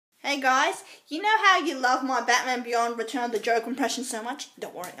Hey guys, you know how you love my Batman Beyond Return of the Joker impression so much?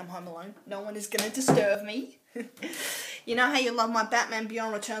 Don't worry, I'm home alone. No one is going to disturb me. You know how you love my Batman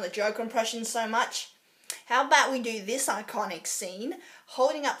Beyond Return of the Joker impression so much? How about we do this iconic scene,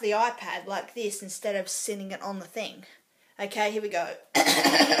 holding up the iPad like this instead of sitting it on the thing? Okay, here we go.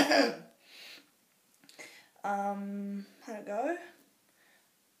 How'd it go?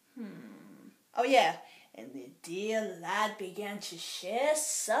 Oh yeah. And the dear lad began to share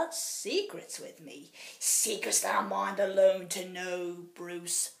such secrets with me. Secrets that are mine alone to know,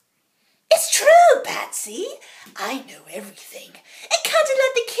 Bruce. It's true, Patsy. I know everything. I can't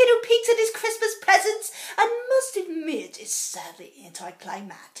let the kid who peeks at his Christmas presents. I must admit it's sadly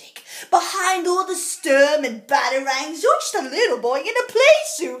anticlimactic. Behind all the sturm and batarangs, you're just a little boy in a play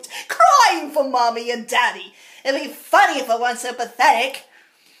suit, crying for Mommy and Daddy. It'd be funny if I weren't so pathetic.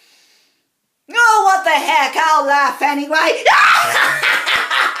 Oh, what the heck, I'll laugh anyway.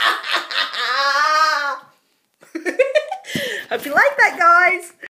 Hope you like that, guys.